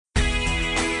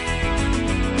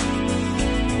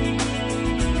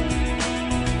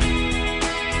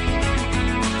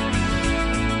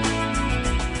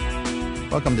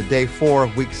Welcome to day 4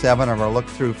 of week 7 of our look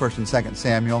through 1st and 2nd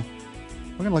Samuel.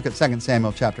 We're going to look at 2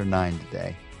 Samuel chapter 9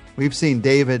 today. We've seen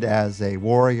David as a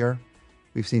warrior.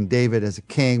 We've seen David as a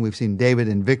king. We've seen David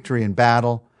in victory in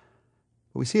battle.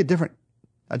 But we see a different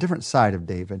side of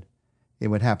David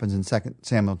in what happens in 2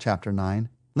 Samuel chapter 9.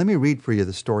 Let me read for you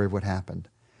the story of what happened.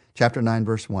 Chapter 9,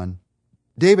 verse 1.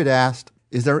 David asked,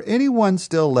 "Is there anyone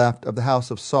still left of the house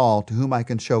of Saul to whom I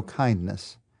can show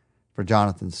kindness for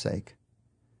Jonathan's sake?"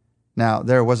 Now,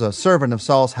 there was a servant of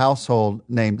Saul's household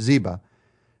named Ziba.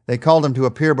 They called him to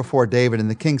appear before David, and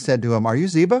the king said to him, "Are you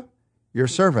Ziba?" "Your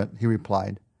servant," he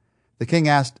replied. The king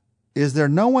asked, "Is there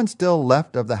no one still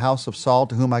left of the house of Saul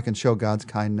to whom I can show God's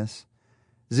kindness?"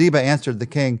 Ziba answered the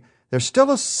king, "There's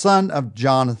still a son of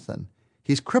Jonathan.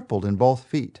 He's crippled in both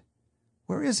feet."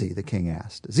 "Where is he?" the king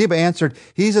asked. Ziba answered,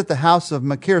 "He's at the house of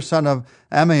Machir, son of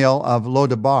Ammiel of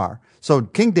Lodabar." So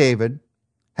King David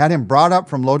had him brought up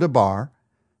from Lodabar,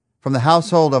 from the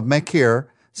household of Machir,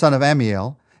 son of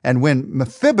Ammiel. And when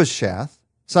Mephibosheth,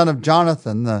 son of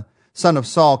Jonathan, the son of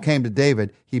Saul, came to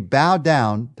David, he bowed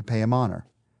down to pay him honor.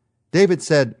 David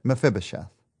said,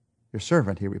 "Mephibosheth." "Your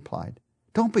servant," he replied.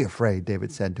 "Don't be afraid,"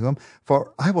 David said to him,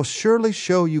 "for I will surely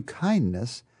show you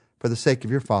kindness for the sake of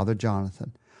your father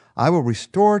Jonathan. I will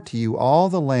restore to you all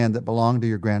the land that belonged to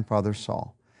your grandfather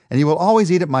Saul, and you will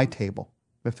always eat at my table."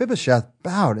 Mephibosheth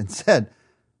bowed and said,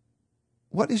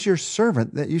 "What is your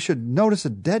servant that you should notice a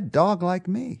dead dog like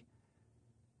me?"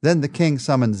 Then the king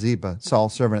summoned Ziba,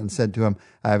 Saul's servant, and said to him,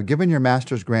 "I have given your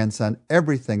master's grandson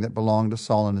everything that belonged to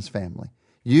Saul and his family.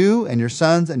 You and your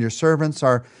sons and your servants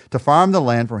are to farm the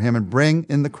land for him and bring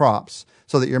in the crops,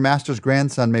 so that your master's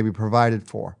grandson may be provided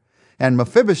for. And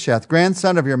Mephibosheth,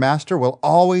 grandson of your master, will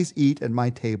always eat at my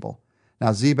table."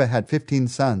 Now Ziba had 15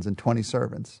 sons and 20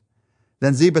 servants.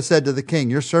 Then Ziba said to the king,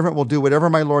 "Your servant will do whatever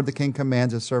my lord the king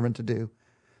commands his servant to do."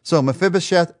 So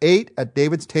Mephibosheth ate at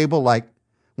David's table like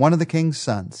one of the king's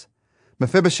sons.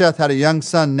 Mephibosheth had a young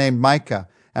son named Micah,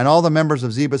 and all the members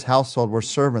of Ziba's household were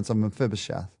servants of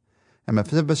Mephibosheth. And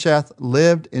Mephibosheth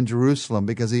lived in Jerusalem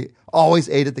because he always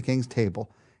ate at the king's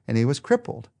table, and he was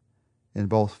crippled in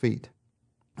both feet.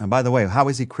 And by the way, how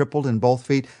is he crippled in both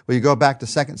feet? Well, you go back to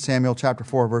 2 Samuel chapter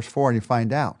 4, verse 4, and you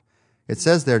find out. It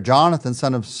says there, Jonathan,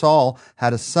 son of Saul,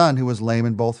 had a son who was lame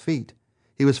in both feet.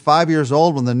 He was 5 years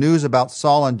old when the news about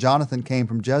Saul and Jonathan came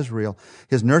from Jezreel.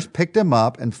 His nurse picked him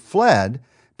up and fled,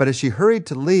 but as she hurried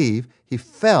to leave, he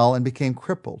fell and became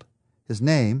crippled. His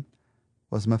name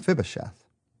was Mephibosheth.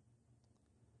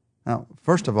 Now,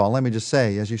 first of all, let me just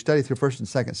say, as you study through 1st and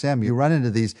 2nd Samuel, you run into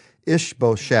these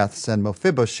Ishbosheths and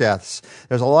Mephibosheths.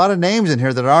 There's a lot of names in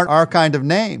here that aren't our kind of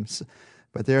names,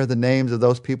 but they're the names of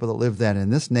those people that lived then.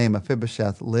 And this name,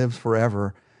 Mephibosheth, lives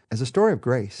forever as a story of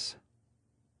grace.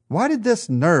 Why did this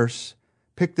nurse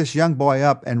pick this young boy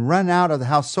up and run out of the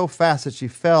house so fast that she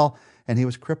fell and he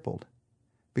was crippled?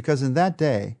 Because in that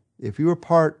day, if you were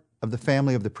part of the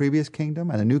family of the previous kingdom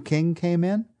and a new king came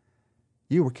in,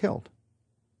 you were killed.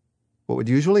 What would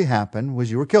usually happen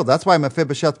was you were killed. That's why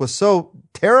Mephibosheth was so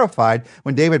terrified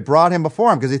when David brought him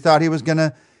before him, because he thought he was going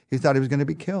to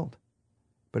be killed.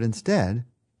 But instead,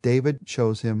 David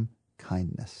shows him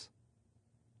kindness.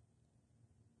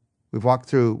 We've walked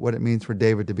through what it means for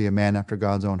David to be a man after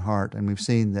God's own heart, and we've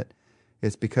seen that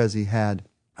it's because he had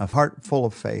a heart full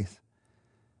of faith,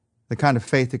 the kind of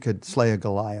faith that could slay a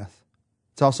Goliath.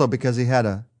 It's also because he had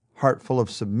a heart full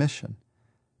of submission,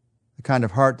 the kind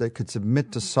of heart that could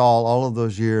submit to Saul all of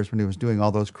those years when he was doing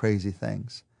all those crazy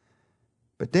things.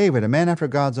 But David, a man after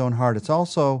God's own heart, it's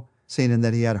also seen in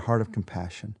that he had a heart of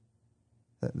compassion,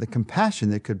 the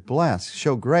compassion that could bless,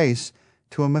 show grace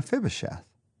to a Mephibosheth.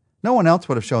 No one else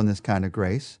would have shown this kind of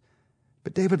grace,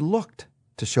 but David looked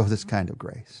to show this kind of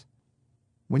grace.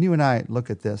 When you and I look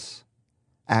at this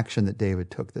action that David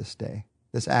took this day,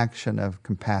 this action of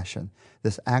compassion,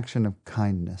 this action of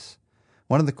kindness,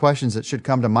 one of the questions that should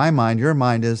come to my mind, your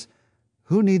mind, is,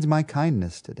 who needs my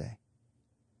kindness today?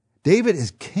 David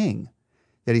is king,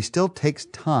 yet he still takes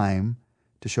time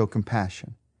to show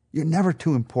compassion. You're never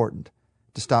too important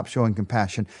to stop showing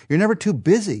compassion. You're never too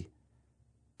busy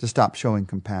to stop showing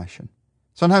compassion.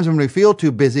 Sometimes when we feel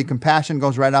too busy, compassion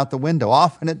goes right out the window.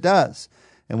 Often it does.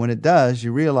 And when it does,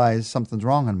 you realize something's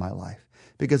wrong in my life.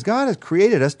 Because God has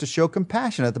created us to show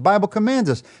compassion. The Bible commands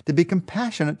us to be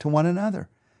compassionate to one another.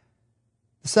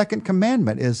 The second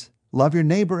commandment is love your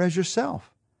neighbor as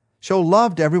yourself. Show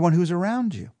love to everyone who's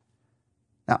around you.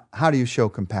 Now, how do you show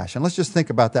compassion? Let's just think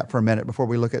about that for a minute before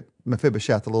we look at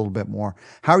Mephibosheth a little bit more.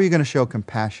 How are you going to show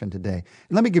compassion today?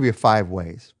 And let me give you 5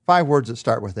 ways, 5 words that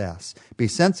start with S. Be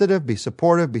sensitive, be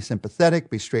supportive, be sympathetic,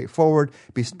 be straightforward,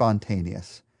 be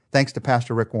spontaneous. Thanks to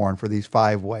Pastor Rick Warren for these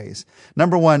 5 ways.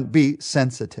 Number 1, be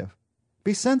sensitive.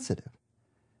 Be sensitive.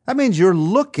 That means you're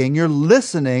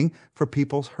listening for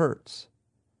people's hurts.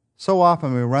 So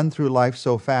often we run through life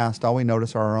so fast, all we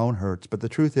notice are our own hurts. But the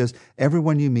truth is,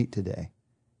 everyone you meet today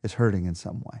is hurting in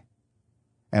some way.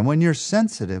 And when you're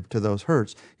sensitive to those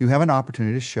hurts, you have an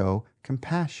opportunity to show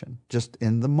compassion just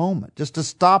in the moment, just to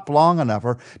stop long enough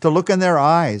or to look in their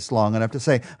eyes long enough to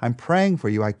say, I'm praying for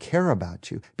you, I care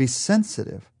about you. Be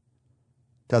sensitive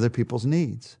to other people's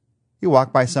needs. You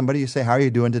walk by somebody, you say, how are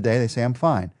you doing today? They say, I'm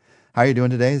fine. How are you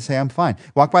doing today? They say, I'm fine.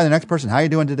 Walk by the next person, how are you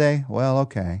doing today? Well,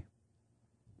 okay.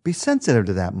 Be sensitive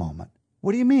to that moment.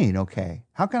 What do you mean, okay?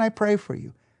 How can I pray for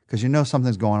you? Because you know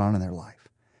something's going on in their life.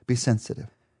 Be sensitive.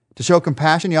 To show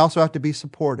compassion, you also have to be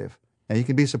supportive. Now, you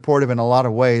can be supportive in a lot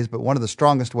of ways, but one of the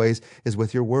strongest ways is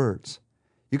with your words.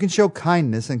 You can show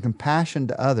kindness and compassion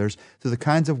to others through the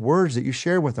kinds of words that you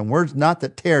share with them. Words not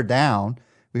that tear down.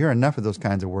 We hear enough of those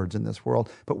kinds of words in this world,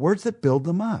 but words that build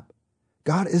them up.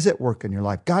 God is at work in your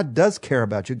life. God does care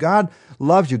about you. God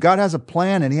loves you. God has a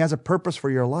plan and He has a purpose for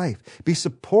your life. Be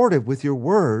supportive with your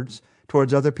words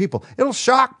towards other people. It'll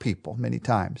shock people many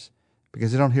times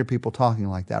because they don't hear people talking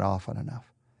like that often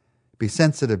enough. Be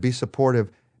sensitive, be supportive,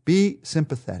 be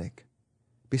sympathetic.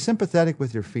 Be sympathetic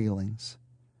with your feelings.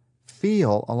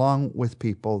 Feel along with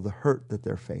people the hurt that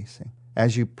they're facing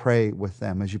as you pray with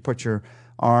them, as you put your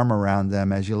arm around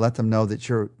them, as you let them know that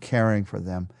you're caring for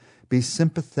them. Be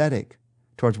sympathetic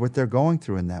towards what they're going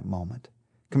through in that moment.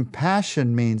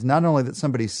 Compassion means not only that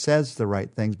somebody says the right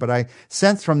things, but I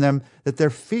sense from them that they're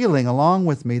feeling along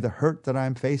with me the hurt that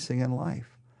I'm facing in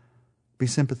life. Be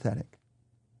sympathetic.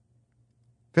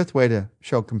 5th way to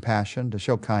show compassion, to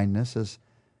show kindness, is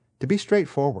to be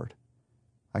straightforward.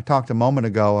 I talked a moment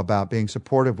ago about being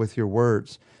supportive with your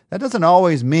words. That doesn't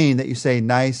always mean that you say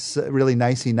nice, really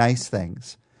nicey nice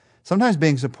things. Sometimes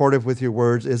being supportive with your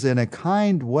words is in a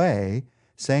kind way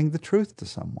saying the truth to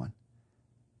someone.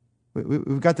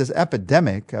 We've got this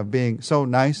epidemic of being so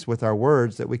nice with our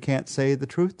words that we can't say the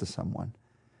truth to someone.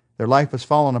 Their life has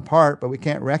fallen apart, but we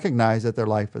can't recognize that their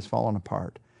life has fallen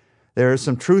apart. There is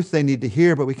some truth they need to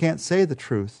hear, but we can't say the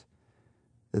truth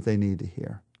that they need to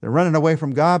hear. They're running away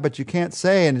from God, but you can't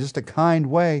say in just a kind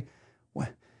way,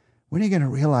 when are you going to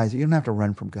realize that you don't have to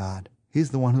run from God?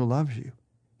 He's the one who loves you.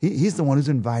 He's the one who's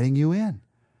inviting you in.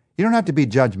 You don't have to be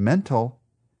judgmental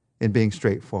in being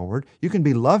straightforward. You can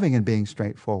be loving in being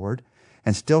straightforward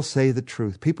and still say the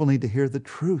truth. People need to hear the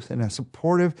truth in a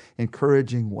supportive,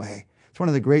 encouraging way. It's one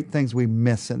of the great things we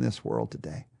miss in this world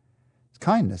today. It's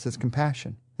kindness, it's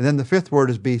compassion. And then the 5th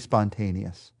word is be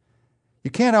spontaneous.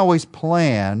 You can't always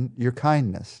plan your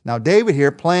kindness. Now, David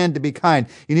here planned to be kind.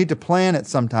 You need to plan it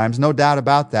sometimes, no doubt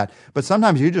about that. But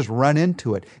sometimes you just run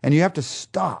into it, and you have to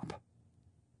stop.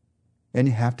 And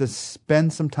you have to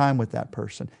spend some time with that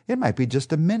person. It might be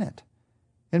just a minute.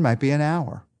 It might be an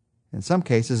hour. In some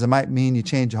cases, it might mean you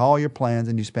change all your plans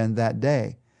and you spend that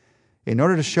day. In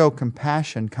order to show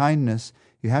compassion, kindness,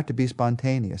 you have to be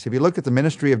spontaneous. If you look at the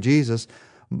ministry of Jesus,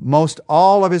 most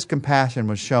all of His compassion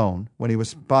was shown when He was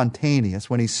spontaneous,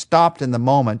 when He stopped in the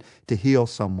moment to heal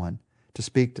someone, to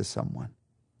speak to someone.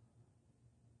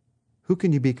 Who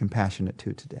can you be compassionate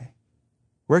to today?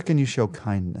 Where can you show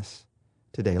kindness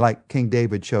today, like King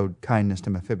David showed kindness to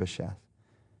Mephibosheth?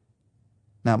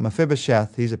 Now,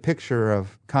 Mephibosheth, he's a picture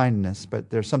of kindness, but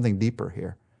there's something deeper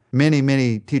here. Many,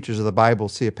 many teachers of the Bible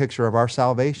see a picture of our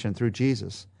salvation through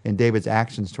Jesus in David's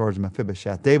actions towards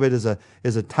Mephibosheth. David is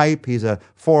a type. He's a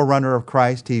forerunner of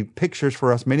Christ. He pictures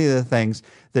for us many of the things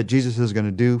that Jesus is going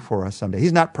to do for us someday.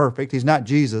 He's not perfect. He's not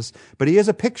Jesus, but he is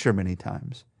a picture many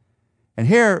times. And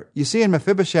here you see in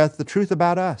Mephibosheth the truth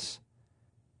about us.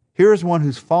 Here is one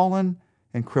who's fallen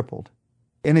and crippled.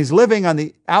 And he's living on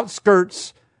the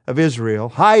outskirts of Israel,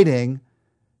 hiding,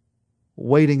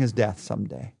 waiting his death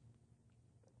someday.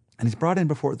 And he's brought in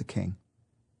before the king.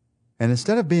 And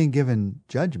instead of being given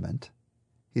judgment,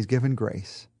 he's given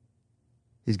grace.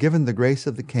 He's given the grace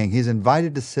of the king. He's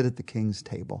invited to sit at the king's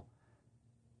table.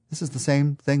 This is the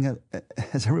same thing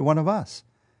as every one of us.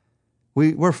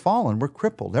 We're fallen. We're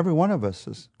crippled. Every one of us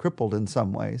is crippled in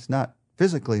some ways, not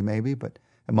physically maybe, but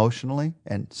emotionally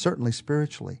and certainly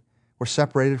spiritually. We're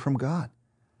separated from God.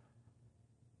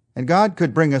 And God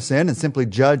could bring us in and simply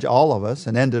judge all of us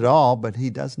and end it all, but He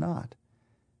does not.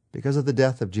 Because of the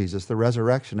death of Jesus, the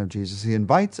resurrection of Jesus, He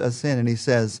invites us in and He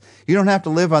says, you don't have to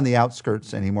live on the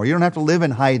outskirts anymore. You don't have to live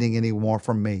in hiding anymore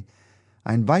from me.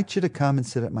 I invite you to come and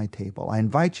sit at my table. I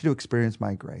invite you to experience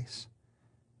my grace.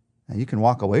 Now, you can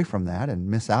walk away from that and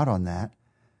miss out on that,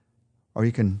 or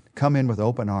you can come in with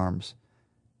open arms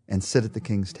and sit at the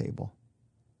king's table.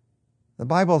 The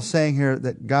Bible is saying here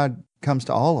that God comes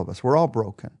to all of us. We're all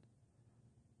broken.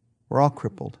 We're all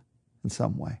crippled in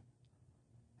some way.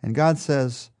 And God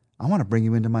says, I want to bring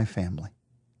you into my family.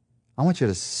 I want you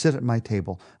to sit at my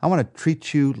table. I want to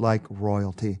treat you like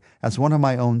royalty, as one of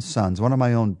my own sons, one of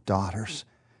my own daughters,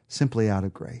 simply out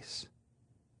of grace.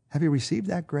 Have you received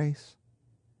that grace?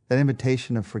 That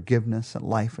invitation of forgiveness and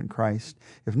life in Christ?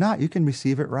 If not, you can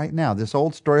receive it right now. This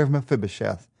old story of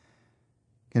Mephibosheth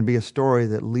can be a story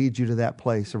that leads you to that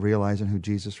place of realizing who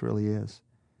Jesus really is.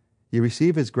 You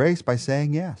receive his grace by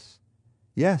saying yes.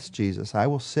 Yes, Jesus, I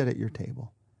will sit at your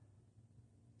table.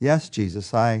 Yes,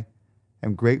 Jesus, I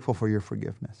am grateful for your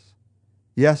forgiveness.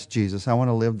 Yes, Jesus, I want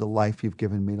to live the life you've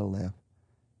given me to live.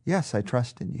 Yes, I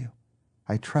trust in you.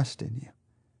 I trust in you.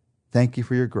 Thank you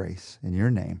for your grace. In your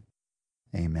name,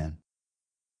 amen.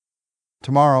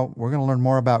 Tomorrow, we're going to learn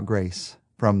more about grace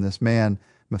from this man,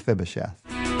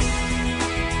 Mephibosheth.